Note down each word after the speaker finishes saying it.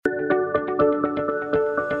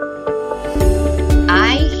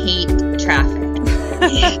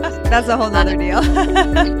That's a whole nother deal.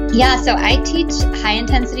 Yeah, so I teach high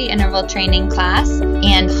intensity interval training class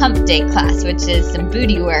and hump day class, which is some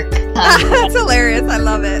booty work. That's hilarious. I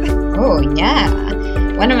love it. Oh, yeah.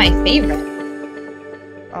 One of my favorites.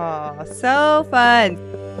 Oh, so fun.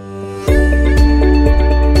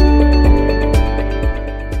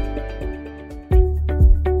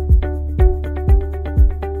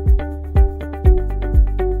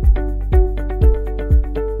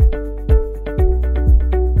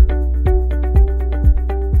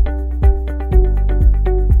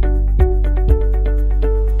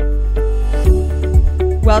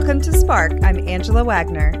 Welcome to Spark. I'm Angela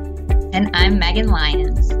Wagner. And I'm Megan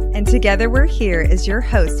Lyons. And together we're here as your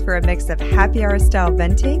hosts for a mix of happy hour style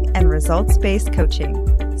venting and results-based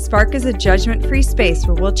coaching. Spark is a judgment-free space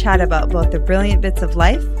where we'll chat about both the brilliant bits of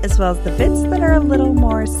life as well as the bits that are a little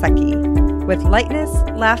more sucky. With lightness,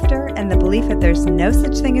 laughter, and the belief that there's no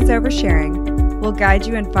such thing as oversharing, we'll guide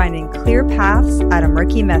you in finding clear paths out of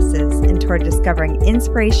murky messes and toward discovering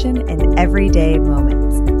inspiration in everyday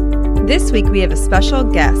moments. This week, we have a special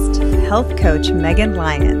guest, health coach Megan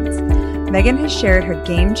Lyons. Megan has shared her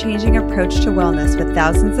game-changing approach to wellness with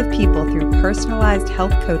thousands of people through personalized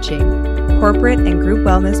health coaching, corporate and group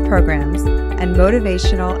wellness programs, and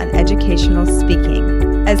motivational and educational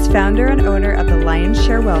speaking. As founder and owner of the Lyons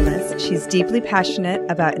Share Wellness, she's deeply passionate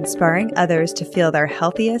about inspiring others to feel their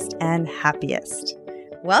healthiest and happiest.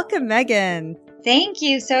 Welcome, Megan. Thank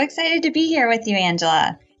you. So excited to be here with you,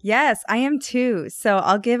 Angela. Yes, I am too. So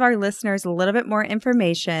I'll give our listeners a little bit more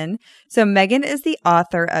information. So Megan is the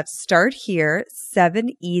author of Start Here, 7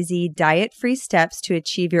 Easy Diet-Free Steps to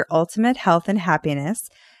Achieve Your Ultimate Health and Happiness,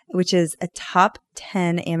 which is a top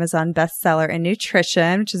 10 Amazon bestseller in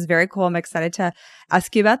nutrition, which is very cool. I'm excited to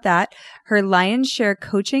ask you about that. Her Lyons Share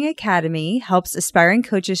Coaching Academy helps aspiring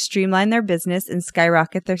coaches streamline their business and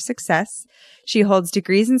skyrocket their success. She holds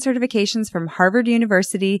degrees and certifications from Harvard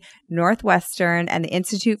University, Northwestern, and the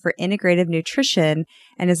Institute for Integrative Nutrition,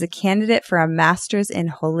 and is a candidate for a master's in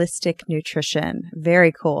holistic nutrition.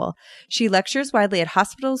 Very cool. She lectures widely at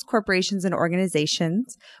hospitals, corporations, and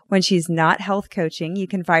organizations. When she's not health coaching, you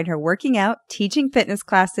can find her working out, teaching fitness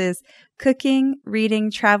classes, cooking,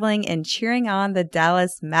 reading, traveling, and cheering on the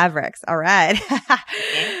Dallas Mavericks. All right.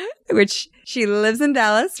 Which she lives in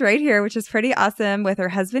Dallas right here, which is pretty awesome, with her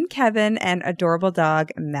husband, Kevin, and adorable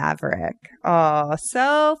dog, Maverick. Oh,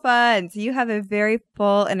 so fun. So you have a very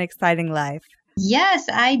full and exciting life. Yes,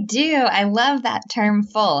 I do. I love that term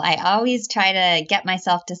full. I always try to get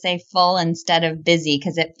myself to say full instead of busy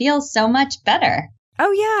because it feels so much better.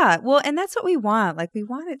 Oh, yeah. Well, and that's what we want. Like, we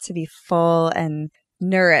want it to be full and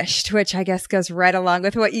nourished, which I guess goes right along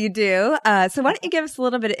with what you do. So why don't you give us a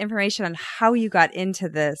little bit of information on how you got into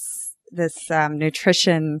this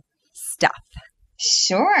nutrition stuff?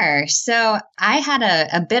 Sure. So I had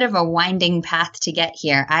a bit of a winding path to get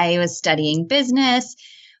here. I was studying business,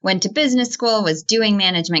 went to business school, was doing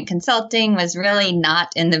management consulting, was really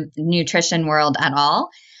not in the nutrition world at all.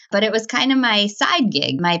 But it was kind of my side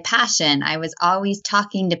gig, my passion. I was always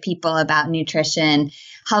talking to people about nutrition,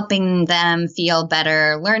 helping them feel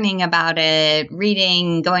better, learning about it,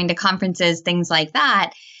 reading, going to conferences, things like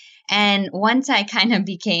that. And once I kind of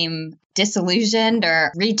became disillusioned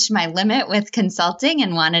or reached my limit with consulting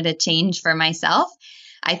and wanted a change for myself,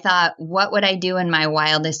 I thought, what would I do in my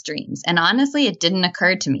wildest dreams? And honestly, it didn't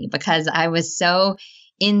occur to me because I was so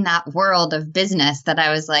in that world of business that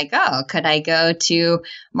I was like, oh, could I go to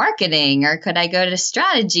marketing or could I go to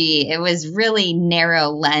strategy? It was really narrow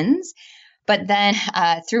lens. But then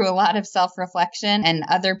through a lot of self-reflection and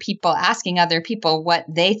other people asking other people what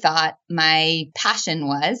they thought my passion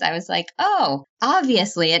was, I was like, oh,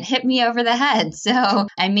 obviously it hit me over the head. So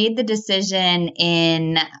I made the decision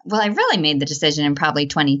I really made the decision in probably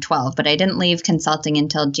 2012, but I didn't leave consulting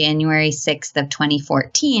until January 6th of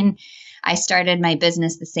 2014. I started my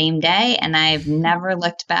business the same day and I've never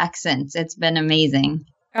looked back since. It's been amazing.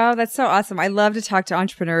 Oh, that's so awesome. I love to talk to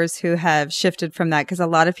entrepreneurs who have shifted from that because a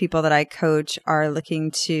lot of people that I coach are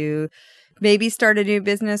looking to maybe start a new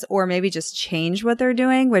business or maybe just change what they're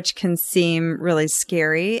doing, which can seem really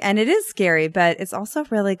scary. And it is scary, but it's also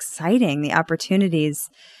really exciting, the opportunities.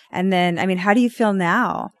 And then, I mean, how do you feel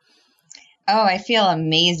now? Oh, I feel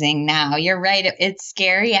amazing now. You're right. It's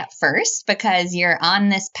scary at first because you're on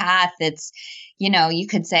this path. It's, you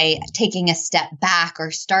could say taking a step back or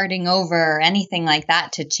starting over or anything like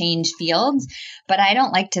that to change fields. But I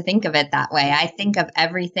don't like to think of it that way. I think of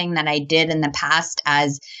everything that I did in the past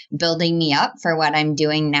as building me up for what I'm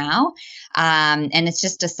doing now. And it's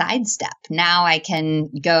just a sidestep. Now I can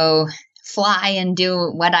go fly and do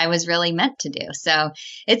what I was really meant to do. So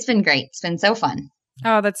it's been great. It's been so fun.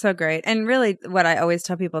 Oh, that's so great. And really, what I always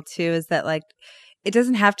tell people too is that like, it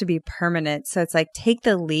doesn't have to be permanent. So it's like, take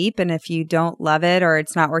the leap. And if you don't love it or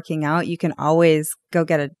it's not working out, you can always go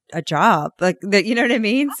get a job. Like, you know what I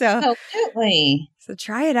mean? Absolutely. So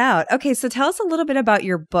try it out. Okay. So tell us a little bit about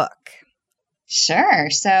your book.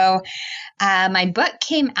 Sure. So my book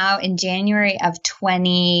came out in January of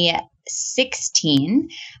 2016,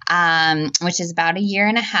 which is about a year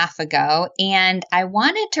and a half ago. And I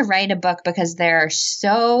wanted to write a book because there are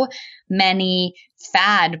so many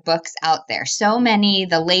fad books out there. So many,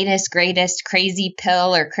 the latest, greatest crazy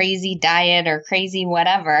pill or crazy diet or crazy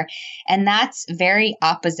whatever. And that's very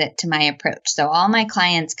opposite to my approach. So all my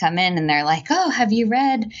clients come in and they're like, oh, have you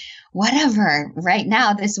read whatever right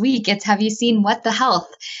now this week? It's, have you seen What the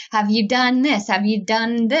Health? Have you done this? Have you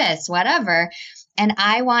done this? Whatever. And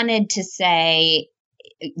I wanted to say,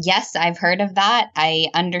 yes, I've heard of that. I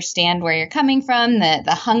understand where you're coming from. The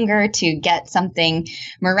hunger to get something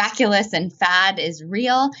miraculous and fad is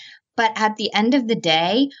real. But at the end of the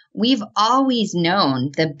day, we've always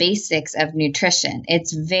known the basics of nutrition.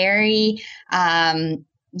 It's very,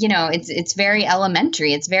 it's very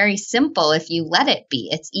elementary. It's very simple if you let it be.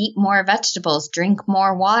 It's eat more vegetables, drink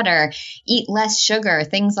more water, eat less sugar,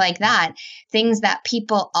 things like that. Things that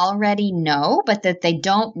people already know, but that they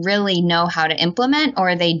don't really know how to implement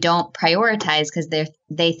or they don't prioritize because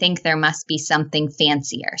they think there must be something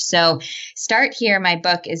fancier. So Start Here, my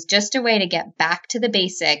book, is just a way to get back to the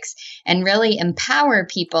basics and really empower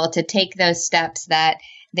people to take those steps that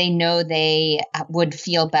they know they would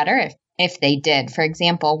feel better if they did. For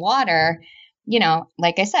example, water,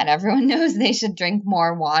 like I said, everyone knows they should drink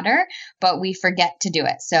more water, but we forget to do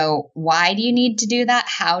it. So why do you need to do that?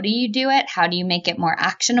 How do you do it? How do you make it more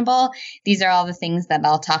actionable? These are all the things that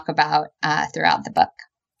I'll talk about throughout the book.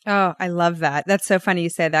 Oh, I love that. That's so funny you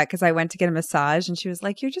say that because I went to get a massage and she was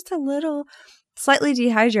like, you're just a little slightly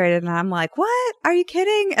dehydrated. And I'm like, what? Are you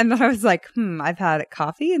kidding? And then I was like, I've had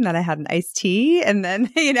coffee and then I had an iced tea. And then,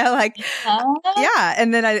 yeah.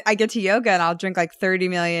 And then I get to yoga and I'll drink like 30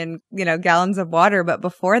 million, gallons of water. But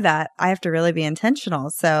before that, I have to really be intentional.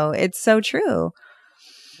 So it's so true.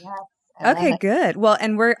 Yeah. Okay, good. Well,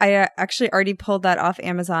 and I actually already pulled that off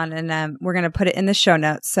Amazon and we're going to put it in the show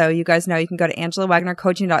notes. So you guys know you can go to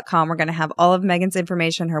AngelaWagnerCoaching.com. We're going to have all of Megan's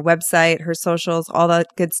information, her website, her socials, all that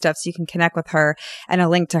good stuff so you can connect with her and a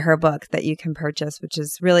link to her book that you can purchase, which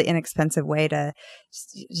is really inexpensive way to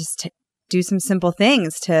just do some simple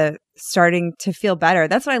things to starting to feel better.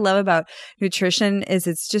 That's what I love about nutrition is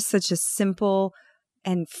it's just such a simple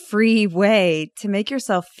and free way to make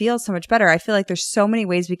yourself feel so much better. I feel like there's so many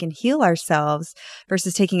ways we can heal ourselves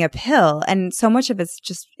versus taking a pill. And so much of it's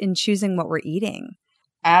just in choosing what we're eating.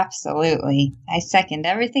 Absolutely. I second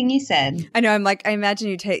everything you said. I know. I'm like, I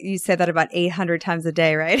imagine you say that about 800 times a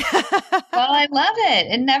day, right? Well, I love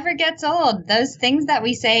it. It never gets old. Those things that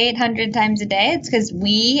we say 800 times a day, it's because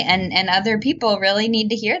we and other people really need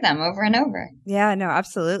to hear them over and over. Yeah, no,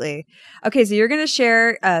 absolutely. Okay, so you're going to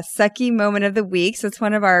share a sucky moment of the week. So it's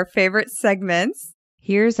one of our favorite segments.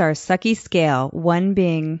 Here's our sucky scale. 1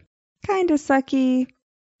 being kind of sucky,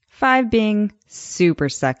 5 being super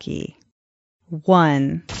sucky.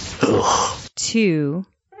 1, 2,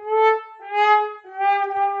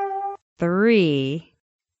 3.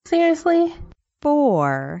 Seriously?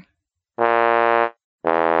 4,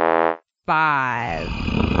 5.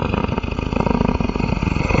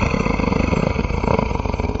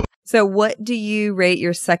 So what do you rate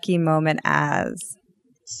your sucky moment as?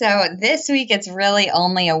 So this week it's really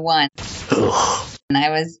only a 1. And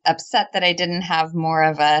I was upset that I didn't have more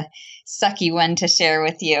of a sucky one to share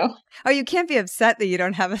with you. Oh, you can't be upset that you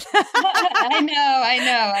don't have it. I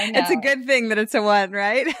know. It's a good thing that it's a 1,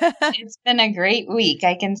 right? It's been a great week.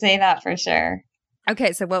 I can say that for sure.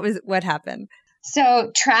 Okay, so what happened?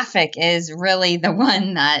 So traffic is really the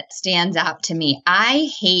one that stands out to me. I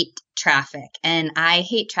hate traffic, and I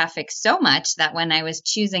hate traffic so much that when I was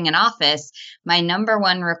choosing an office, my number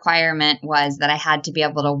one requirement was that I had to be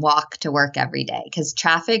able to walk to work every day because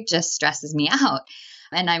traffic just stresses me out.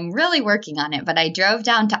 And I'm really working on it. But I drove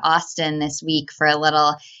down to Austin this week for a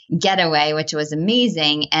little getaway, which was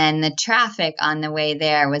amazing. And the traffic on the way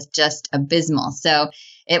there was just abysmal. So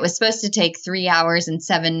it was supposed to take 3 hours and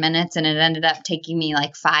 7 minutes, and it ended up taking me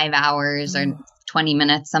like 5 hours or 20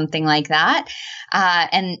 minutes, something like that.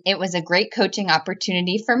 And it was a great coaching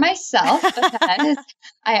opportunity for myself because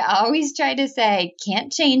I always try to say,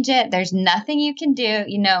 can't change it. There's nothing you can do.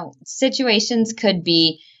 Situations could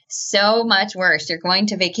be so much worse. You're going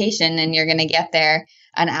to vacation and you're going to get there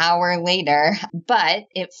an hour later, but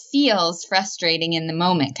it feels frustrating in the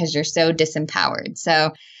moment because you're so disempowered.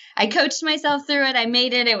 So I coached myself through it. I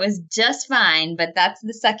made it. It was just fine, but that's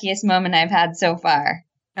the suckiest moment I've had so far.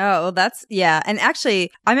 Oh, well, yeah. And actually,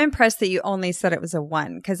 I'm impressed that you only said it was a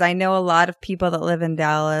 1, because I know a lot of people that live in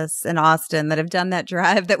Dallas and Austin that have done that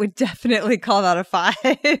drive that would definitely call that a 5.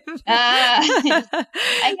 I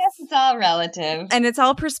guess it's all relative. And it's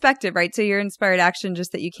all perspective, right? So your inspired action,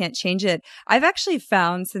 just that you can't change it. I've actually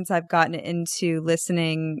found, since I've gotten into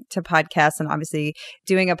listening to podcasts and obviously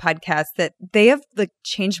doing a podcast, that they have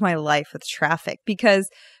changed my life with traffic, because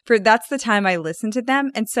that's the time I listen to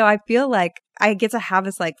them. And so I feel like I get to have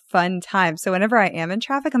this fun time. So whenever I am in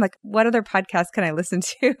traffic, I'm like, what other podcasts can I listen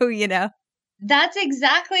to? That's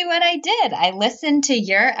exactly what I did. I listened to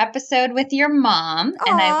your episode with your mom.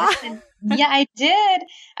 Aww. And I listened. Yeah, I did.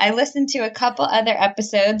 I listened to a couple other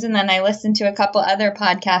episodes, and then I listened to a couple other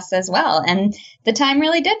podcasts as well. And the time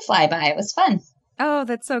really did fly by. It was fun. Oh,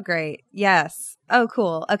 that's so great. Yes. Oh,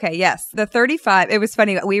 cool. Okay. Yes. The 35, it was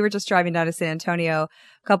funny. We were just driving down to San Antonio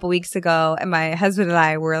a couple weeks ago, and my husband and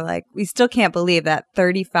I were like, we still can't believe that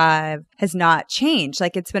 35 has not changed.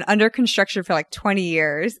 It's been under construction for 20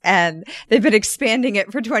 years, and they've been expanding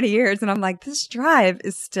it for 20 years. And I'm like, this drive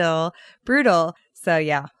is still brutal. So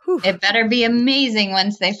yeah. Whew. It better be amazing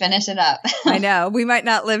once they finish it up. I know. We might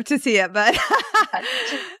not live to see it, but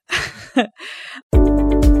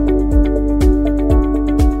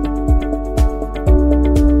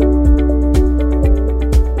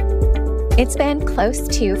It's been close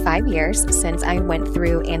to 5 years since I went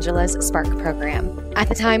through Angela's Spark program. At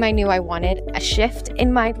the time, I knew I wanted a shift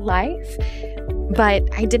in my life, but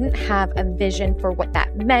I didn't have a vision for what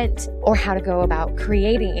that meant or how to go about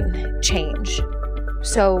creating change.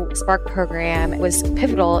 So Spark program was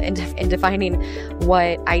pivotal in defining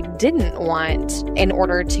what I didn't want in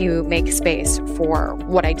order to make space for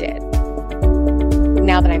what I did.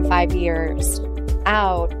 Now that I'm 5 years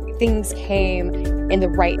out, things came in the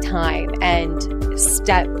right time, and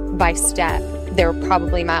step by step, there were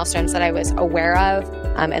probably milestones that I was aware of,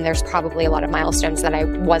 and there's probably a lot of milestones that I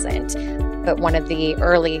wasn't. But one of the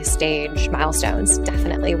early stage milestones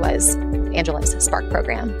definitely was Angela's Spark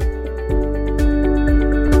program.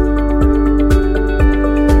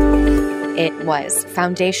 It was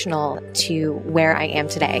foundational to where I am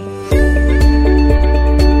today.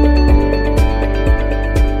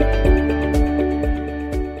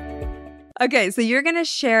 Okay, so you're going to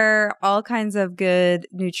share all kinds of good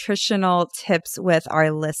nutritional tips with our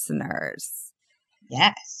listeners.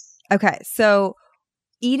 Yes. Okay, so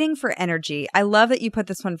eating for energy. I love that you put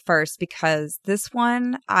this one first, because this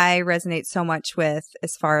one I resonate so much with,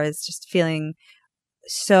 as far as just feeling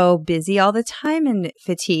so busy all the time and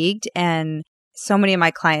fatigued. And so many of my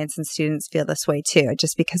clients and students feel this way too,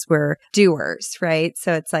 just because we're doers, right?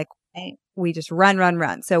 So it's we just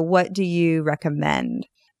run. So what do you recommend?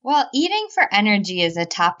 Well, eating for energy is a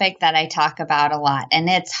topic that I talk about a lot, and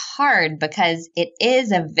it's hard because it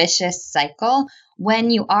is a vicious cycle. When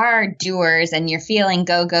you are doers and you're feeling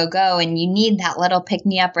go, go, go, and you need that little pick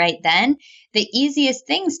me up right then, the easiest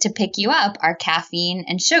things to pick you up are caffeine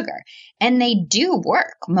and sugar. And they do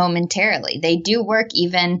work momentarily. They do work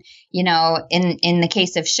even, in the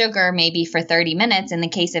case of sugar, maybe for 30 minutes, in the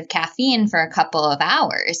case of caffeine for a couple of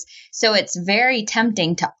hours. So it's very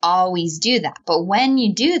tempting to always do that. But when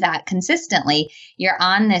you do that consistently, you're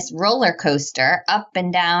on this roller coaster up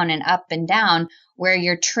and down, where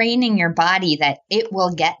you're training your body that it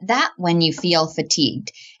will get that when you feel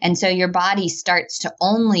fatigued. And so your body starts to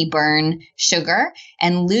only burn sugar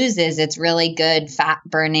and loses its really good fat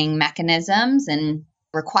burning mechanisms, and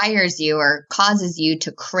requires you or causes you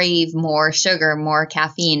to crave more sugar, more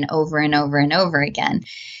caffeine over and over and over again.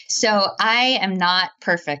 So I am not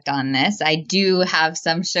perfect on this. I do have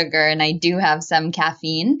some sugar and I do have some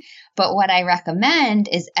caffeine. But what I recommend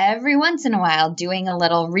is every once in a while doing a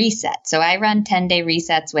little reset. So I run 10-day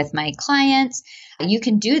resets with my clients. You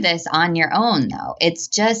can do this on your own, though. It's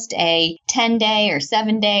just a 10-day or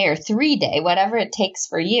 7-day or 3-day, whatever it takes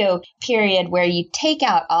for you, period, where you take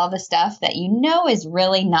out all the stuff that you know is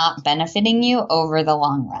really not benefiting you over the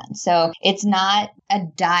long run. So it's not a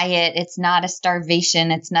diet. It's not a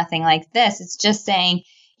starvation. It's nothing like this. It's just saying,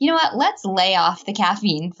 you know what, let's lay off the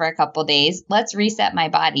caffeine for a couple days. Let's reset my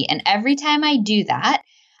body. And every time I do that,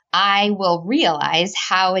 I will realize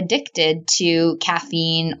how addicted to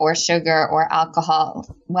caffeine or sugar or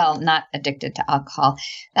alcohol. Well, not addicted to alcohol.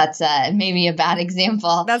 That's maybe a bad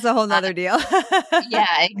example. That's a whole nother deal.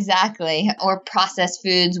 Yeah, exactly. Or processed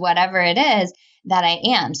foods, whatever it is that I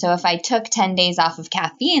am. So if I took 10 days off of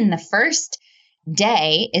caffeine, the first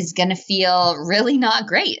day is going to feel really not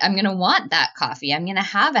great. I'm going to want that coffee. I'm going to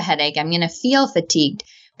have a headache. I'm going to feel fatigued.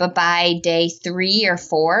 But by day 3 or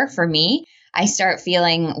 4 for me, I start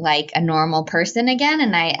feeling like a normal person again,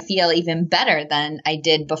 and I feel even better than I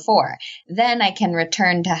did before. Then I can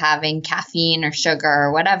return to having caffeine or sugar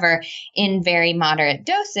or whatever in very moderate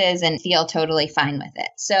doses and feel totally fine with it.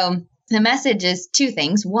 So the message is two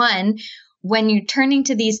things. One, when you're turning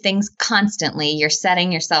to these things constantly, you're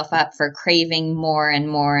setting yourself up for craving more and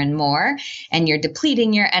more and more, and you're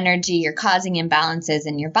depleting your energy, you're causing imbalances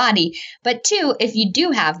in your body. But two, if you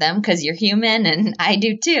do have them, because you're human and I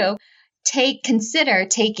do too, consider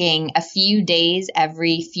taking a few days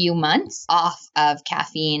every few months off of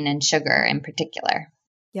caffeine and sugar in particular.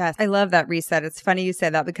 Yes, I love that reset. It's funny you say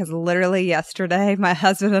that because literally yesterday, my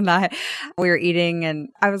husband and I, we were eating and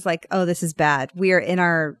I was like, oh, this is bad. We are in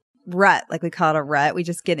our rut, like we call it a rut. We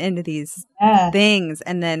just get into these things.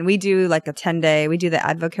 And then we do like a 10-day, we do the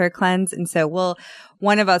Advocare cleanse. And so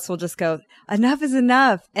one of us will just go, enough is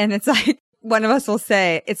enough. And it's like, one of us will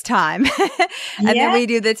say, it's time. And then we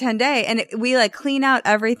do the 10-day and we like clean out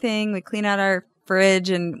everything. We clean out our fridge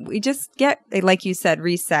and we just get, like you said,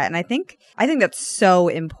 reset. And I think that's so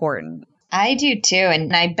important. I do too.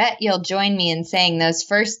 And I bet you'll join me in saying those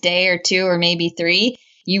first day or two or maybe 3,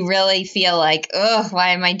 you really feel like, oh, why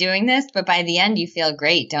am I doing this? But by the end, you feel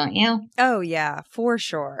great, don't you? Oh, yeah, for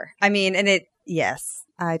sure. I mean, yes,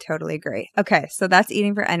 I totally agree. Okay, so that's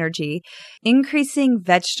eating for energy. Increasing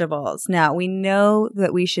vegetables. Now, we know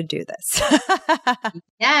that we should do this.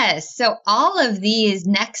 Yes. So all of these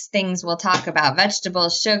next things we'll talk about,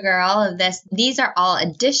 vegetables, sugar, all of this, these are all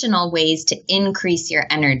additional ways to increase your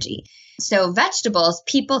energy. So vegetables,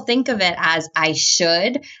 people think of it as I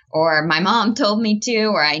should, or my mom told me to,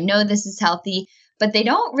 or I know this is healthy, but they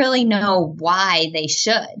don't really know why they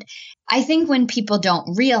should. I think when people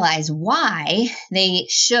don't realize why they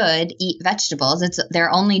should eat vegetables,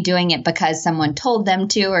 they're only doing it because someone told them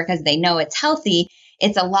to or because they know it's healthy,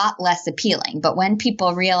 it's a lot less appealing. But when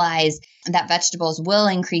people realize that vegetables will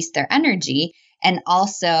increase their energy and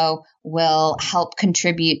also will help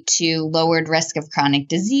contribute to lowered risk of chronic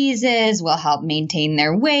diseases, will help maintain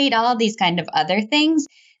their weight, all these kind of other things,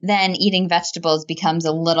 then eating vegetables becomes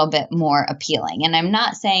a little bit more appealing. And I'm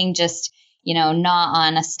not saying just, gnaw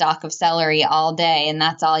on a stalk of celery all day and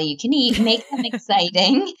that's all you can eat. Make them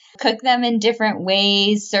exciting, cook them in different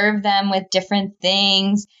ways, serve them with different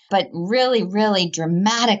things, but really, really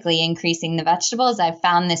dramatically increasing the vegetables. I've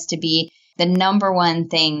found this to be the number one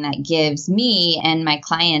thing that gives me and my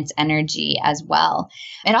clients energy as well.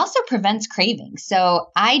 It also prevents cravings. So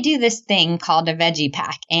I do this thing called a veggie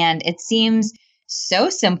pack, and it seems so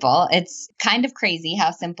simple. It's kind of crazy how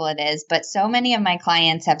simple it is, but so many of my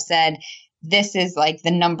clients have said this is like the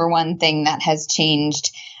number one thing that has changed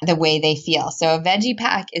the way they feel. So a veggie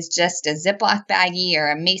pack is just a Ziploc baggie or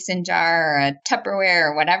a mason jar or a Tupperware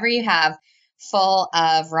or whatever you have full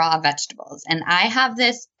of raw vegetables. And I have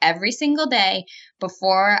this every single day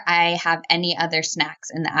before I have any other snacks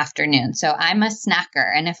in the afternoon. So I'm a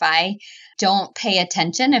snacker. And if I don't pay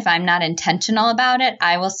attention, if I'm not intentional about it,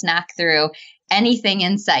 I will snack through anything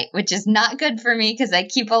in sight, which is not good for me because I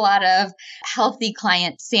keep a lot of healthy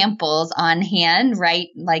client samples on hand, right?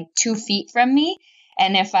 Like 2 feet from me.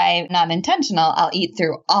 And if I'm not intentional, I'll eat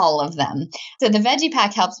through all of them. So the veggie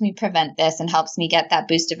pack helps me prevent this and helps me get that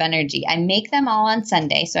boost of energy. I make them all on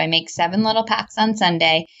Sunday. So I make 7 little packs on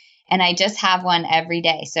Sunday and I just have one every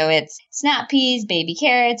day. So it's snap peas, baby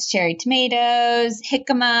carrots, cherry tomatoes,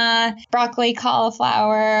 jicama, broccoli,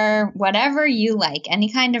 cauliflower, whatever you like, any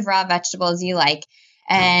kind of raw vegetables you like.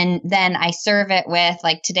 And then I serve it with,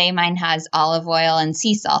 like today mine has olive oil and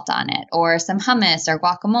sea salt on it, or some hummus or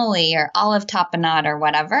guacamole or olive tapenade or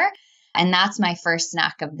whatever. And that's my first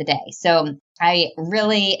snack of the day. So I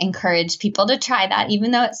really encourage people to try that.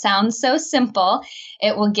 Even though it sounds so simple,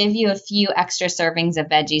 it will give you a few extra servings of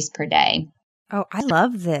veggies per day. Oh, I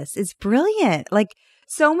love this. It's brilliant. Like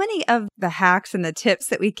so many of the hacks and the tips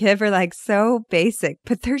that we give are like so basic,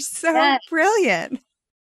 but they're so brilliant.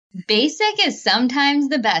 Basic is sometimes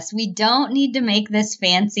the best. We don't need to make this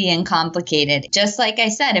fancy and complicated. Just like I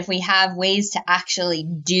said, if we have ways to actually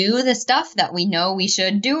do the stuff that we know we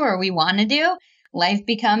should do or we want to do, life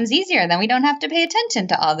becomes easier. Then we don't have to pay attention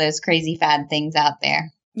to all those crazy fad things out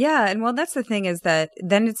there. Yeah. And well, that's the thing is that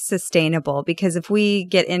then it's sustainable because if we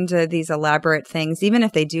get into these elaborate things, even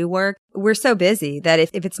if they do work, we're so busy that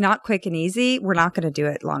if it's not quick and easy, we're not going to do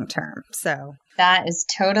it long term. So that is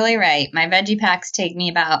totally right. My veggie packs take me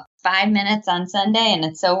about 5 minutes on Sunday and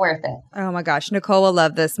it's so worth it. Oh my gosh. Nicole will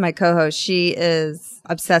love this. My co-host, she is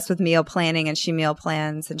obsessed with meal planning and she meal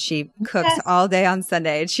plans and she cooks all day on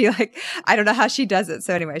Sunday. And she I don't know how she does it.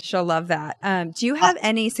 So anyway, she'll love that. Do you have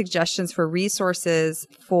any suggestions for resources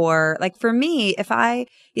for me, if I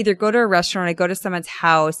either go to a restaurant, I go to someone's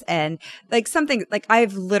house and like something like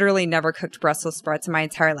I've literally never cooked Brussels sprouts in my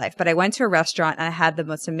entire life, but I went to a restaurant and I had the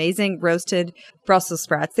most amazing roasted Brussels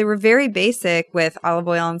sprouts. They were very basic with olive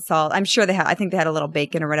oil and salt. I'm sure I think they had a little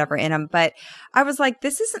bacon or whatever in them, but I was like,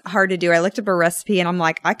 this isn't hard to do. I looked up a recipe and I'm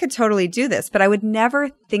like, I could totally do this, but I would never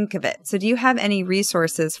think of it. So do you have any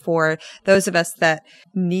resources for those of us that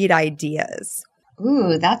need ideas?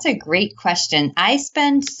 Ooh, that's a great question. I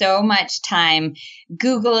spend so much time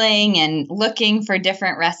Googling and looking for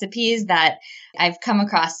different recipes that I've come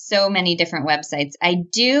across so many different websites. I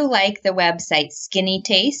do like the website Skinny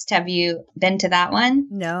Taste. Have you been to that one?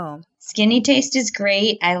 No. Skinny Taste is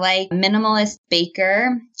great. I like Minimalist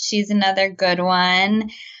Baker. She's another good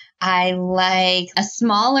one. I like a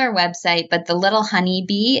smaller website, but the Little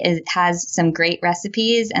Honeybee has some great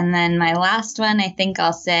recipes. And then my last one, I think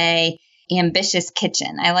I'll say Ambitious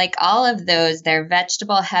Kitchen. I like all of those. They're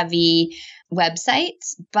vegetable heavy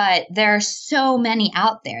websites, but there are so many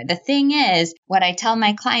out there. The thing is, what I tell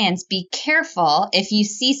my clients, be careful if you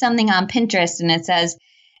see something on Pinterest and it says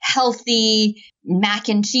healthy mac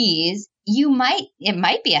and cheese. It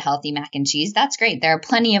might be a healthy mac and cheese. That's great. There are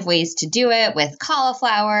plenty of ways to do it with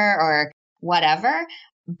cauliflower or whatever.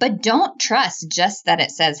 But don't trust just that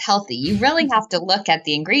it says healthy. You really have to look at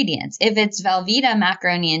the ingredients. If it's Velveeta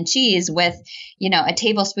macaroni and cheese with, a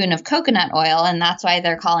tablespoon of coconut oil, and that's why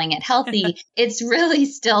they're calling it healthy, it's really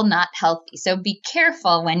still not healthy. So be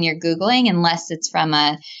careful when you're Googling unless it's from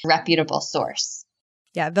a reputable source.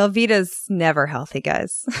 Yeah, Velveeta's never healthy,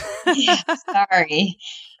 guys. Yeah, sorry.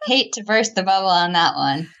 Hate to burst the bubble on that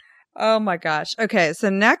one. Oh my gosh. Okay, so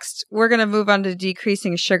next we're going to move on to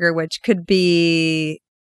decreasing sugar, which could be,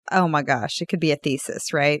 oh my gosh, it could be a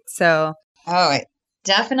thesis, right? So, it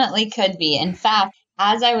definitely could be. In fact,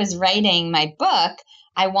 as I was writing my book,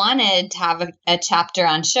 I wanted to have a chapter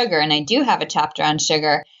on sugar, and I do have a chapter on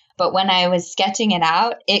sugar. But when I was sketching it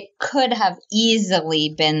out, it could have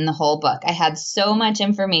easily been the whole book. I had so much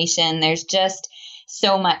information. There's just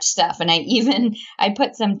so much stuff. And I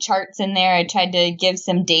put some charts in there. I tried to give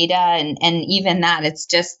some data, and even that, it's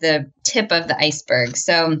just the tip of the iceberg.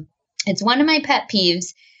 So it's one of my pet peeves,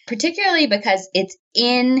 particularly because it's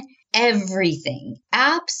in everything.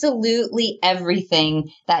 Absolutely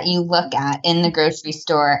everything that you look at in the grocery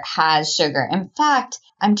store has sugar. In fact,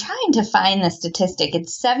 I'm trying to find the statistic.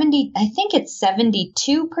 I think it's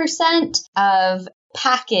 72% of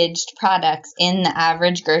packaged products in the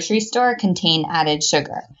average grocery store contain added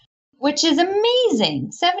sugar, which is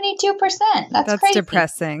amazing. 72%. That's crazy.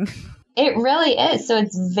 Depressing. It really is. So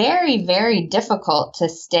it's very, very difficult to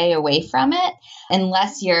stay away from it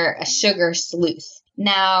unless you're a sugar sleuth.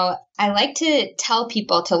 Now, I like to tell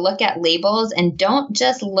people to look at labels and don't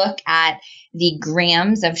just look at the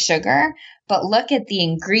grams of sugar, but look at the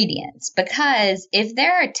ingredients. Because if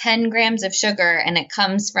there are 10 grams of sugar and it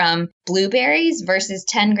comes from blueberries versus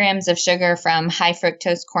 10 grams of sugar from high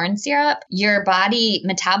fructose corn syrup, your body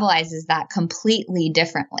metabolizes that completely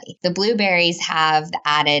differently. The blueberries have the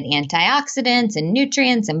added antioxidants and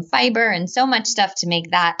nutrients and fiber and so much stuff to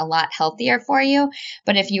make that a lot healthier for you.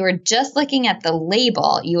 But if you were just looking at the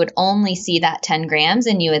label, you would only see that 10 grams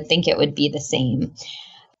and you would think it would be the same.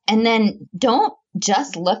 And then don't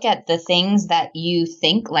just look at the things that you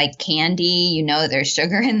think like candy, there's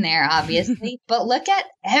sugar in there, obviously, but look at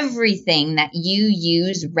everything that you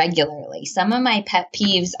use regularly. Some of my pet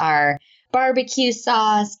peeves are barbecue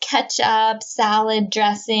sauce, ketchup, salad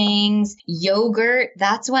dressings, yogurt.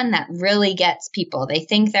 That's one that really gets people. They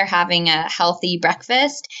think they're having a healthy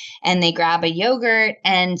breakfast and they grab a yogurt,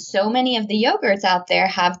 and so many of the yogurts out there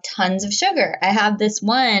have tons of sugar. I have this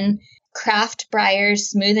one Kraft Breyers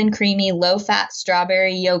Smooth and Creamy Low-Fat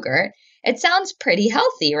Strawberry Yogurt. It sounds pretty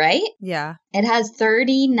healthy, right? Yeah. It has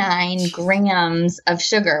 39 grams of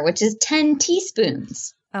sugar, which is 10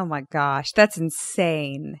 teaspoons. Oh my gosh, that's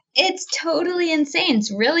insane. It's totally insane.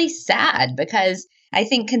 It's really sad because I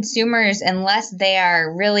think consumers, unless they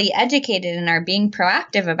are really educated and are being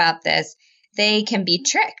proactive about this, they can be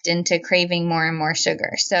tricked into craving more and more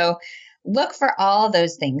sugar. So look for all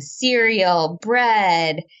those things: cereal,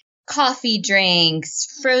 bread, coffee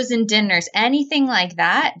drinks, frozen dinners, anything like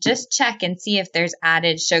that. Just check and see if there's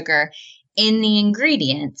added sugar in the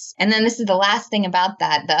ingredients. And then this is the last thing about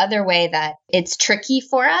that. The other way that it's tricky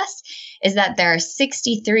for us is that there are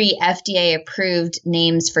 63 FDA approved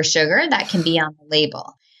names for sugar that can be on the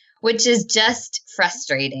label, which is just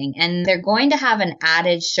frustrating. And they're going to have an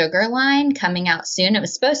added sugar line coming out soon. It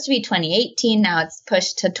was supposed to be 2018. Now it's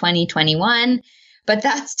pushed to 2021. But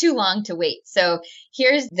that's too long to wait. So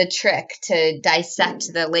here's the trick to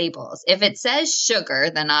dissect the labels. If it says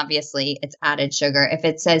sugar, then obviously it's added sugar. If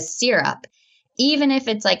it says syrup, even if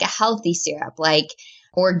it's like a healthy syrup, like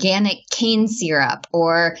organic cane syrup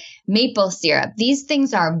or maple syrup. These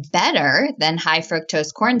things are better than high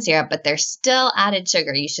fructose corn syrup, but they're still added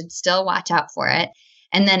sugar. You should still watch out for it.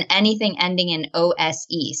 And then anything ending in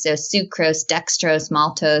OSE, so sucrose, dextrose,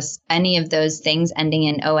 maltose, any of those things ending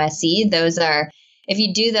in OSE, those are, if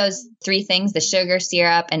you do those three things, the sugar,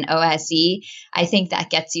 syrup, and OSE, I think that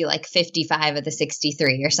gets you like 55 of the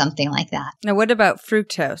 63 or something like that. Now, what about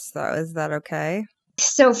fructose, though? Is that okay?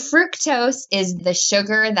 So fructose is the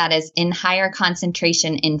sugar that is in higher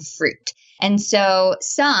concentration in fruit. And so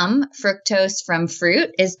some fructose from fruit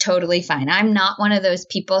is totally fine. I'm not one of those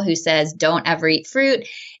people who says don't ever eat fruit.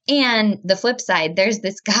 And the flip side, there's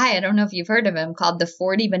this guy, I don't know if you've heard of him, called the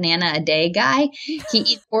 40 banana a day guy. He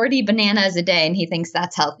eats 40 bananas a day and he thinks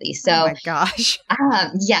that's healthy. So, oh my gosh.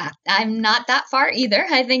 Yeah, I'm not that far either.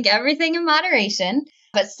 I think everything in moderation.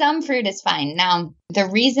 But some fruit is fine. Now, the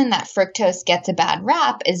reason that fructose gets a bad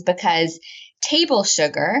rap is because table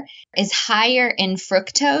sugar is higher in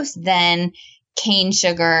fructose than cane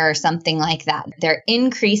sugar or something like that. They're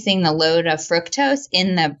increasing the load of fructose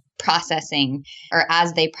in the processing or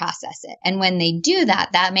as they process it. And when they do that,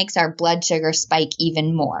 that makes our blood sugar spike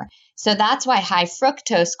even more. So that's why high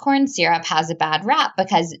fructose corn syrup has a bad rap,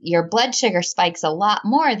 because your blood sugar spikes a lot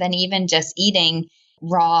more than even just eating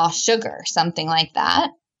raw sugar, something like that.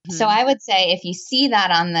 Mm-hmm. So I would say if you see that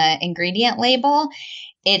on the ingredient label,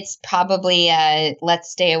 it's probably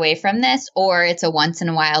let's stay away from this, or it's a once in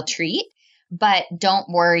a while treat. But don't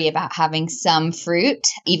worry about having some fruit,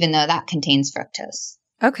 even though that contains fructose.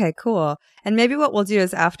 Okay, cool. And maybe what we'll do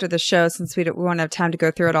is after the show, since we won't have time to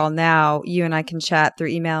go through it all now, you and I can chat through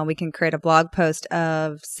email and we can create a blog post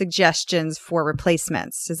of suggestions for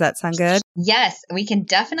replacements. Does that sound good? Yes, we can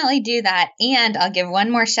definitely do that. And I'll give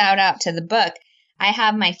one more shout out to the book. I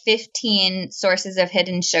have my 15 sources of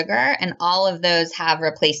hidden sugar, and all of those have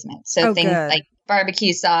replacements. So things like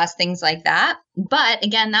barbecue sauce, things like that. But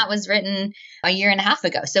again, that was written a year and a half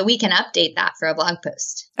ago. So we can update that for a blog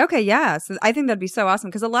post. Okay, yeah. So I think that'd be so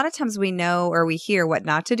awesome, because a lot of times we know or we hear what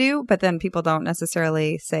not to do, but then people don't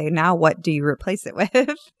necessarily say, now what do you replace it with?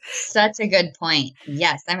 Such a good point.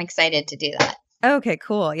 Yes, I'm excited to do that. Okay,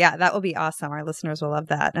 cool. Yeah, that will be awesome. Our listeners will love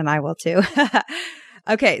that, and I will too.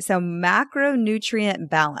 Okay, so macronutrient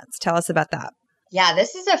balance. Tell us about that. Yeah,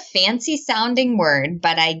 this is a fancy sounding word,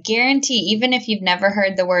 but I guarantee even if you've never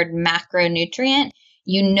heard the word macronutrient,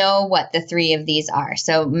 you know what the three of these are.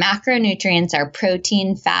 So macronutrients are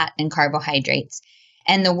protein, fat, and carbohydrates.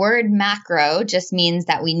 And the word macro just means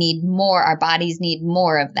that we need more, our bodies need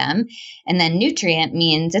more of them. And then nutrient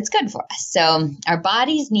means it's good for us. So our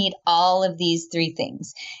bodies need all of these three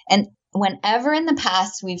things. And whenever in the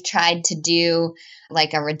past we've tried to do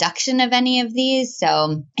like a reduction of any of these.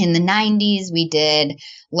 So in the 90s, we did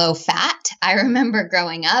low fat. I remember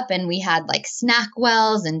growing up and we had like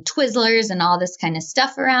SnackWells and Twizzlers and all this kind of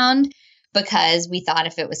stuff around, because we thought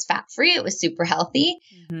if it was fat-free, it was super healthy.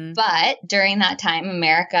 Mm-hmm. But during that time,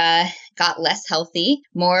 America got less healthy,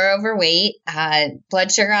 more overweight, blood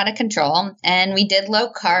sugar out of control, and we did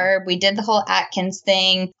low carb. We did the whole Atkins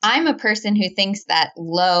thing. I'm a person who thinks that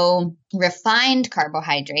low refined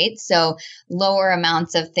carbohydrates, so lower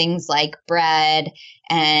amounts of things like bread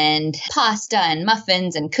and pasta and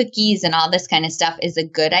muffins and cookies and all this kind of stuff is a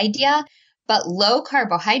good idea. But low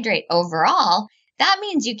carbohydrate overall, that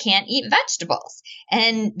means you can't eat vegetables.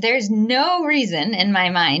 And there's no reason in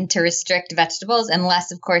my mind to restrict vegetables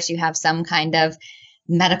unless, of course, you have some kind of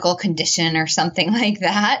medical condition or something like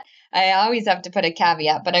that. I always have to put a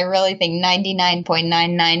caveat, but I really think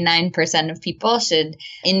 99.999% of people should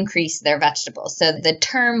increase their vegetables. So the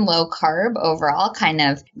term low carb overall kind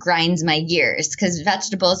of grinds my gears, because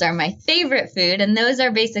vegetables are my favorite food, and those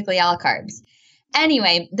are basically all carbs.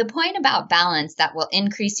 Anyway, the point about balance that will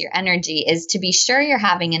increase your energy is to be sure you're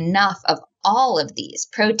having enough of all of these: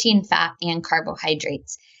 protein, fat, and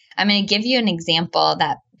carbohydrates. I'm going to give you an example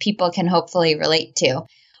that people can hopefully relate to.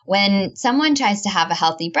 When someone tries to have a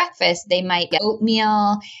healthy breakfast, they might get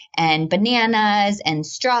oatmeal and bananas and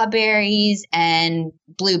strawberries and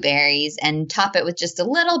blueberries and top it with just a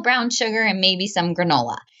little brown sugar and maybe some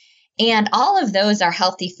granola. And all of those are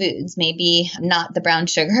healthy foods, maybe not the brown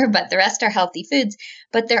sugar, but the rest are healthy foods,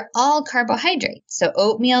 but they're all carbohydrates. So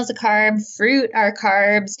oatmeal is a carb, fruit are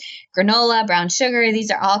carbs, granola, brown sugar, these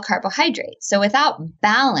are all carbohydrates. So without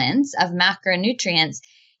balance of macronutrients,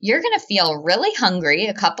 you're going to feel really hungry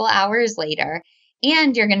a couple hours later,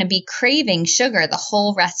 and you're going to be craving sugar the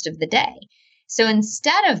whole rest of the day. So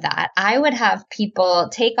instead of that, I would have people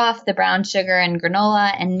take off the brown sugar and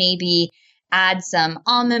granola and maybe add some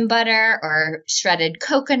almond butter or shredded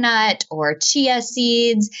coconut or chia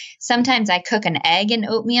seeds. Sometimes I cook an egg in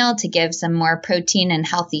oatmeal to give some more protein and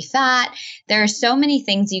healthy fat. There are so many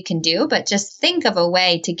things you can do, but just think of a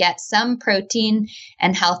way to get some protein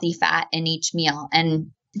and healthy fat in each meal.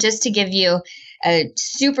 And just to give you a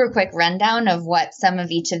super quick rundown of what some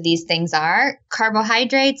of each of these things are,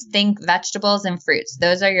 carbohydrates, think vegetables and fruits.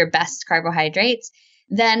 Those are your best carbohydrates.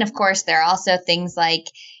 Then, of course, there are also things like,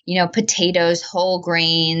 potatoes, whole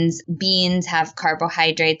grains, beans have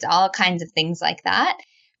carbohydrates, all kinds of things like that.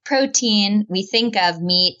 Protein, we think of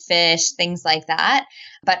meat, fish, things like that,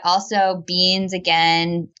 but also beans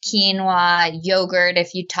again, quinoa, yogurt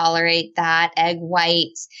if you tolerate that, egg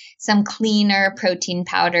whites, some cleaner protein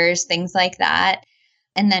powders, things like that.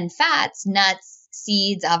 And then fats, nuts,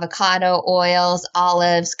 seeds, avocado, oils,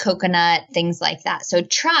 olives, coconut, things like that. So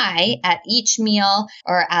try at each meal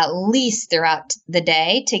or at least throughout the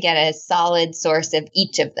day to get a solid source of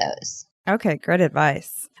each of those. Okay, great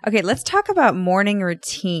advice. Okay, let's talk about morning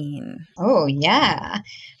routine. Oh, yeah.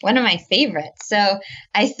 One of my favorites. So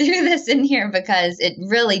I threw this in here because it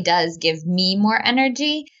really does give me more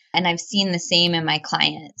energy. And I've seen the same in my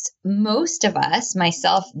clients. Most of us,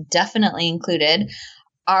 myself definitely included,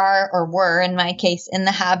 are or were, in my case, in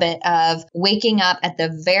the habit of waking up at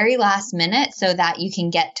the very last minute so that you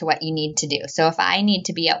can get to what you need to do. So if I need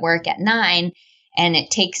to be at work at 9 and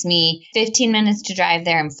it takes me 15 minutes to drive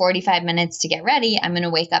there and 45 minutes to get ready, I'm going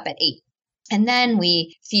to wake up at 8. And then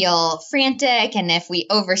we feel frantic. And if we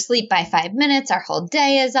oversleep by 5 minutes, our whole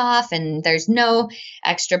day is off and there's no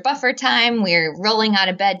extra buffer time. We're rolling out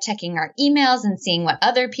of bed, checking our emails and seeing what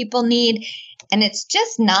other people need. And it's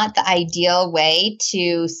just not the ideal way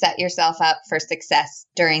to set yourself up for success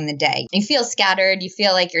during the day. You feel scattered. You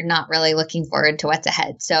feel like you're not really looking forward to what's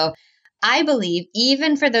ahead. So I believe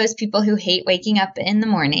even for those people who hate waking up in the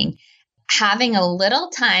morning, having a little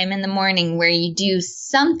time in the morning where you do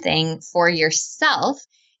something for yourself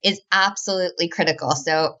is absolutely critical.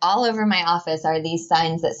 So all over my office are these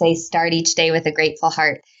signs that say start each day with a grateful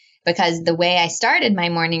heart. Because the way I started my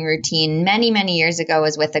morning routine many, many years ago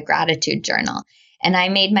was with a gratitude journal. And I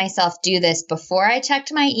made myself do this before I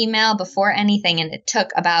checked my email, before anything. And it took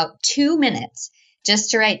about 2 minutes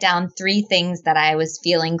just to write down 3 things that I was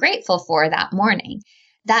feeling grateful for that morning.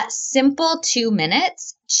 That simple 2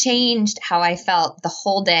 minutes changed how I felt the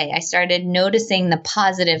whole day. I started noticing the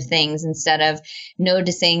positive things instead of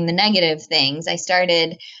noticing the negative things. I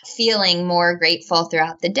started feeling more grateful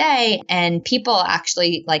throughout the day. And people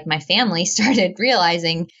actually, like my family, started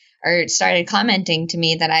realizing or started commenting to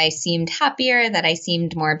me that I seemed happier, that I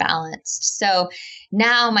seemed more balanced. So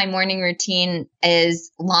now my morning routine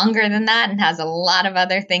is longer than that and has a lot of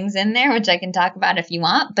other things in there, which I can talk about if you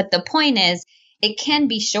want. But the point is, it can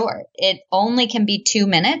be short. It only can be 2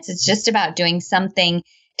 minutes. It's just about doing something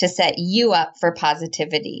to set you up for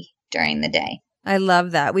positivity during the day. I love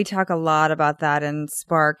that. We talk a lot about that in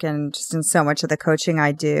Spark and just in so much of the coaching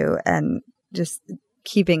I do and just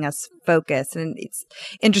keeping us focused. And it's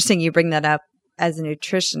interesting you bring that up as a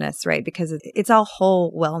nutritionist, right? Because it's all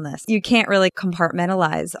whole wellness. You can't really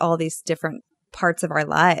compartmentalize all these different parts of our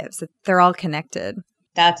lives. They're all connected.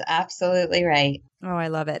 That's absolutely right. Oh, I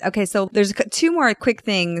love it. Okay, so there's 2 more quick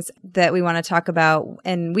things that we want to talk about.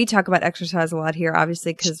 And we talk about exercise a lot here,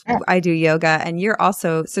 obviously, because Sure. I do yoga and you're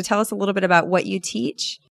also, so tell us a little bit about what you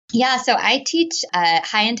teach. Yeah, so I teach a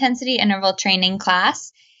high intensity interval training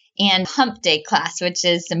class and hump day class, which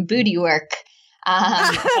is some booty work.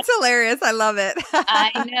 That's hilarious. I love it.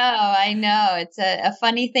 I know. It's a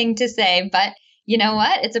funny thing to say, but you know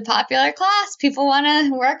what? It's a popular class. People want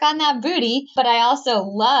to work on that booty. But I also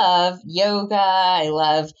love yoga. I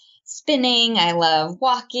love spinning. I love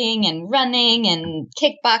walking and running and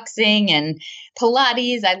kickboxing and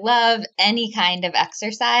Pilates. I love any kind of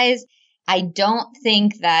exercise. I don't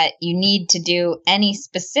think that you need to do any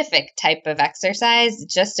specific type of exercise.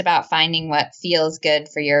 It's just about finding what feels good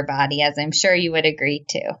for your body, as I'm sure you would agree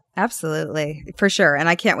to. Absolutely. For sure. And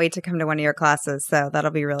I can't wait to come to one of your classes. So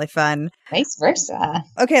that'll be really fun. Vice versa.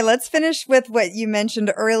 Okay, let's finish with what you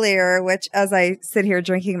mentioned earlier, which as I sit here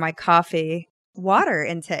drinking my coffee, water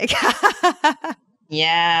intake.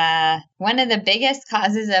 Yeah, one of the biggest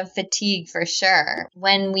causes of fatigue for sure.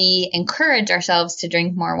 When we encourage ourselves to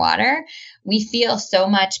drink more water, we feel so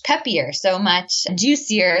much peppier, so much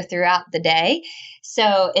juicier throughout the day.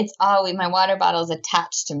 So it's always, my water bottle is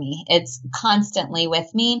attached to me. It's constantly with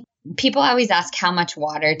me. People always ask how much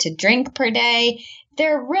water to drink per day.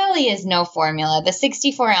 There really is no formula. The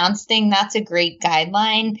 64-ounce thing, that's a great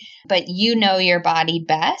guideline, but you know your body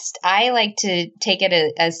best. I like to take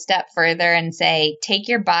it a step further and say, take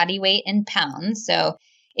your body weight in pounds. So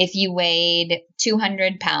if you weighed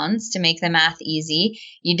 200 pounds, to make the math easy,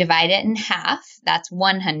 you divide it in half, that's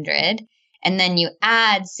 100. And then you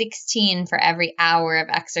add 16 for every hour of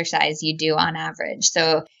exercise you do on average.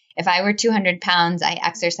 So if I were 200 pounds, I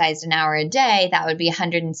exercised an hour a day, that would be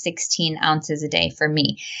 116 ounces a day for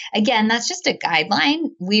me. Again, that's just a guideline.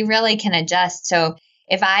 We really can adjust. So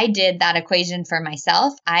if I did that equation for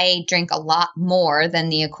myself, I drink a lot more than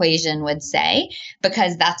the equation would say,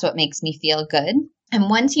 because that's what makes me feel good. And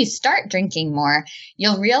once you start drinking more,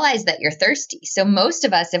 you'll realize that you're thirsty. So most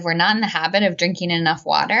of us, if we're not in the habit of drinking enough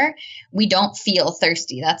water, we don't feel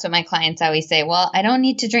thirsty. That's what my clients always say. Well, I don't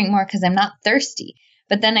need to drink more because I'm not thirsty.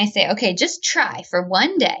 But then I say, okay, just try for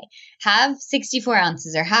one day, have 64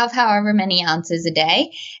 ounces or have however many ounces a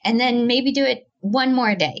day, and then maybe do it one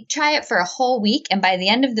more day. Try it for a whole week. And by the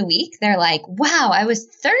end of the week, they're like, wow, I was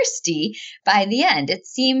thirsty by the end. It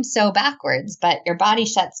seems so backwards, but your body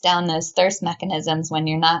shuts down those thirst mechanisms when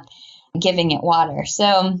you're not giving it water.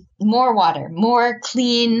 So more water, more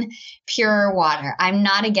clean, pure water. I'm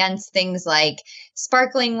not against things like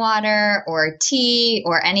sparkling water or tea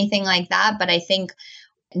or anything like that, but I think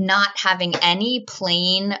not having any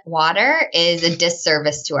plain water is a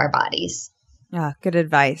disservice to our bodies. Yeah, good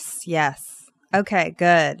advice. Yes. Okay,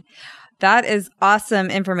 good. That is awesome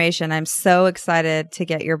information. I'm so excited to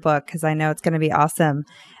get your book because I know it's going to be awesome.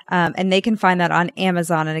 And they can find that on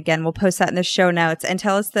Amazon. And again, we'll post that in the show notes. And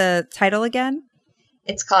tell us the title again.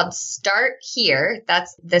 It's called Start Here.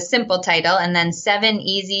 That's the simple title. And then 7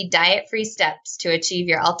 Easy Diet-Free Steps to Achieve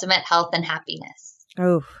Your Ultimate Health and Happiness.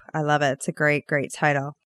 Oh, I love it. It's a great, great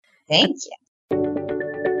title. Thank you.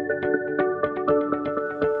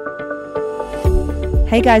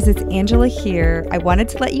 Hey guys, it's Angela here. I wanted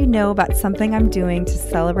to let you know about something I'm doing to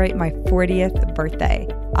celebrate my 40th birthday.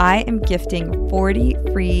 I am gifting 40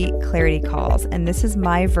 free clarity calls, and this is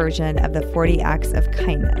my version of the 40 acts of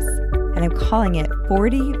kindness. And I'm calling it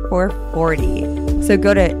 40 for 40. So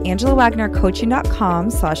go to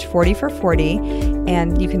angelawagnercoaching.com/40 for 40,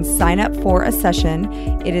 and you can sign up for a session.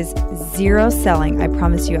 It is zero selling. I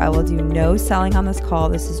promise you, I will do no selling on this call.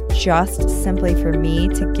 This is just simply for me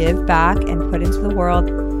to give back and put into the world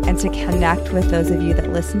and to connect with those of you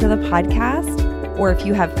that listen to the podcast. Or if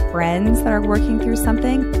you have friends that are working through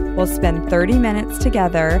something, we'll spend 30 minutes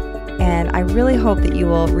together. And I really hope that you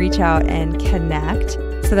will reach out and connect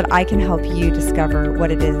so that I can help you discover what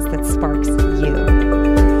it is that sparks you.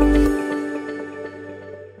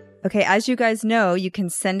 Okay, as you guys know, you can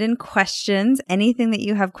send in questions. Anything that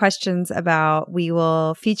you have questions about, we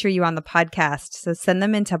will feature you on the podcast. So send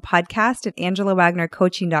them into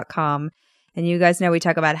podcast@angelawagnercoaching.com. And you guys know we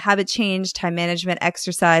talk about habit change, time management,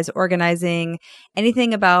 exercise, organizing,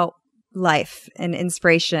 anything about life and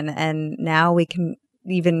inspiration. And now we can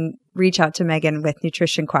even reach out to Megan with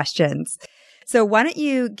nutrition questions. So why don't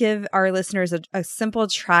you give our listeners a simple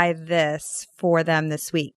try this for them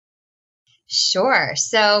this week? Sure.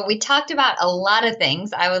 So we talked about a lot of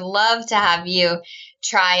things. I would love to have you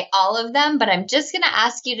try all of them, but I'm just going to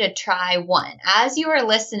ask you to try one. As you were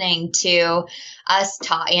listening to us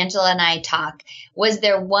talk, Angela and I talk, was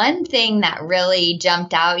there one thing that really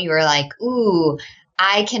jumped out? You were like, ooh,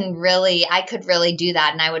 I could really do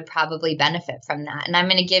that, and I would probably benefit from that. And I'm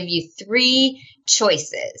going to give you 3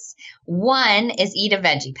 choices. One is eat a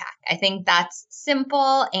veggie pack. I think that's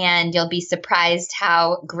simple, and you'll be surprised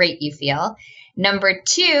how great you feel. Number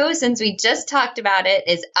 2, since we just talked about it,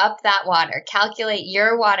 is up that water. Calculate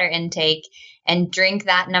your water intake and drink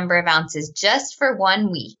that number of ounces just for 1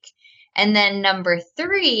 week. And then number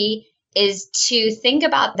 3 is to think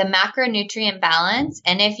about the macronutrient balance.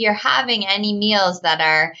 And if you're having any meals that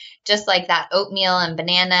are just like that oatmeal and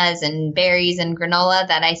bananas and berries and granola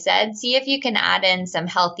that I said, see if you can add in some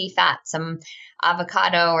healthy fat, some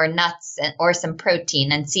avocado or nuts or some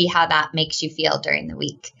protein, and see how that makes you feel during the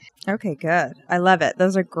week. Okay, good. I love it.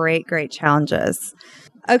 Those are great, great challenges.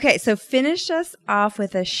 Okay, so finish us off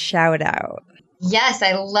with a shout out. Yes,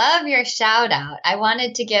 I love your shout out. I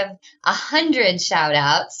wanted to give 100 shout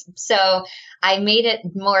outs, so I made it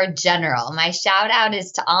more general. My shout out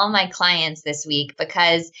is to all my clients this week,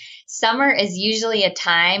 because summer is usually a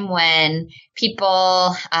time when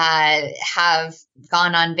people have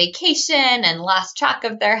gone on vacation and lost track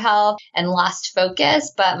of their health and lost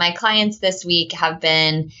focus. But my clients this week have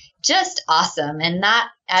been just awesome. And that,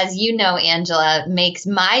 as you know, Angela, makes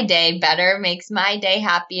my day better, makes my day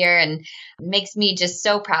happier, and makes me just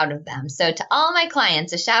so proud of them. So to all my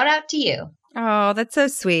clients, a shout out to you. Oh, that's so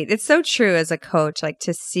sweet. It's so true as a coach, like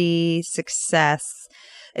to see success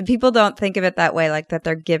And people don't think of it that way, like that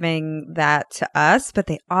they're giving that to us, but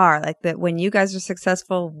they are. Like that when you guys are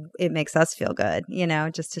successful, it makes us feel good,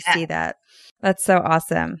 just to see that. That's so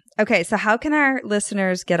awesome. Okay, so how can our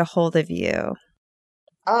listeners get a hold of you?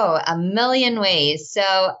 Oh, a million ways. So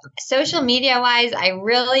social media wise, I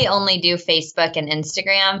really only do Facebook and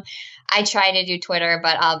Instagram. I try to do Twitter,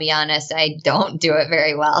 but I'll be honest, I don't do it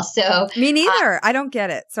very well. So me neither. I don't get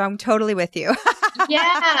it. So I'm totally with you.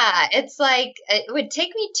 Yeah, it's like it would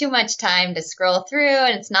take me too much time to scroll through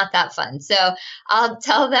and it's not that fun. So I'll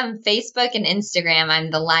tell them Facebook and Instagram.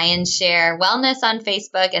 I'm the Lion's Share Wellness on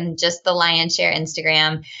Facebook and just the Lion's Share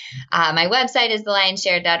Instagram. My website is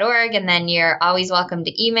thelionshare.org, and then you're always welcome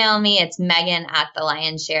to email me. It's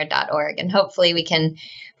megan@thelionshare.org, and hopefully we can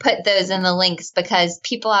put those in the links because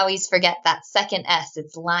people always forget that second S.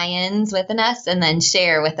 It's Lions with an S and then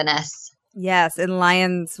Share with an S. Yes, and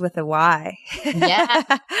Lions with a Y. Yeah,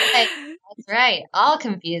 that's right. All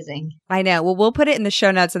confusing. I know. Well, we'll put it in the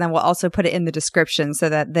show notes, and then we'll also put it in the description so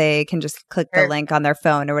that they can just click the link on their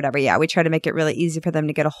phone or whatever. Yeah, we try to make it really easy for them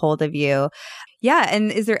to get a hold of you. Yeah,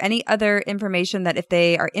 and is there any other information that if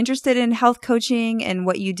they are interested in health coaching and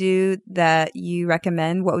what you do that you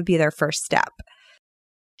recommend, what would be their first step?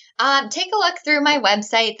 Take a look through my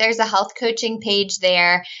website. There's a health coaching page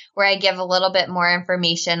there where I give a little bit more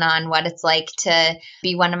information on what it's like to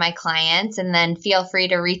be one of my clients. And then feel free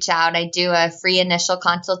to reach out. I do a free initial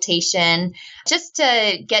consultation just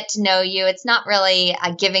to get to know you. It's not really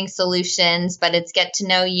giving solutions, but it's get to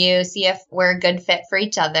know you, see if we're a good fit for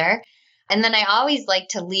each other. And then I always like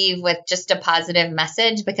to leave with just a positive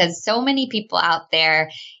message because so many people out there,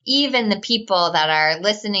 even the people that are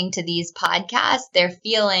listening to these podcasts, they're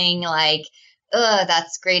feeling like,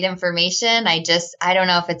 that's great information. I don't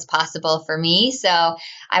know if it's possible for me. So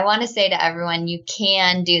I want to say to everyone, you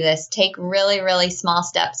can do this. Take really, really small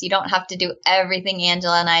steps. You don't have to do everything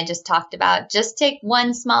Angela and I just talked about. Just take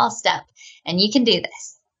one small step and you can do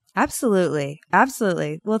this. Absolutely.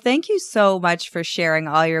 Absolutely. Well, thank you so much for sharing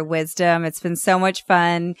all your wisdom. It's been so much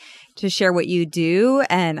fun to share what you do.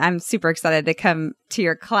 And I'm super excited to come to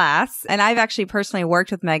your class. And I've actually personally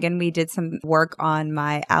worked with Megan. We did some work on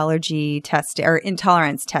my allergy test or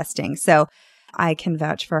intolerance testing. So I can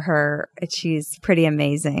vouch for her. She's pretty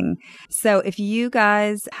amazing. So if you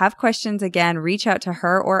guys have questions, again, reach out to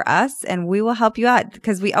her or us and we will help you out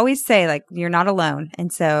because we always say like, you're not alone.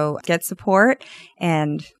 And so get support,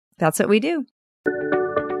 and that's what we do.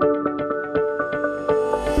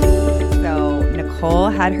 So Nicole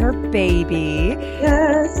had her baby,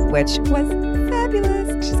 yes, which was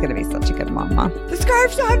fabulous. She's going to be such a good mama. The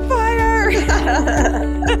scarf's on fire.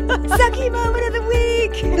 Sucky moment of the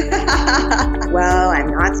week. Well,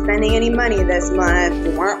 I'm not spending any money this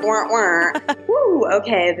month. Woo,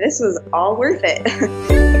 okay, this was all worth it.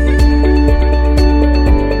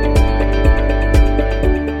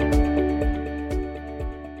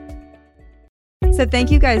 So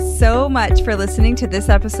thank you guys so much for listening to this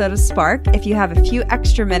episode of Spark. If you have a few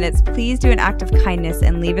extra minutes, please do an act of kindness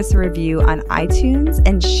and leave us a review on iTunes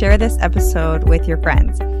and share this episode with your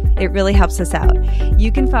friends. It really helps us out.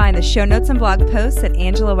 You can find the show notes and blog posts at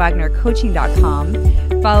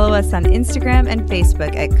angelawagnercoaching.com. Follow us on Instagram and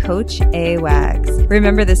Facebook at Coach A Wags.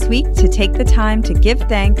 Remember this week to take the time to give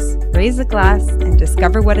thanks, raise a glass, and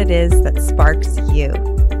discover what it is that sparks you.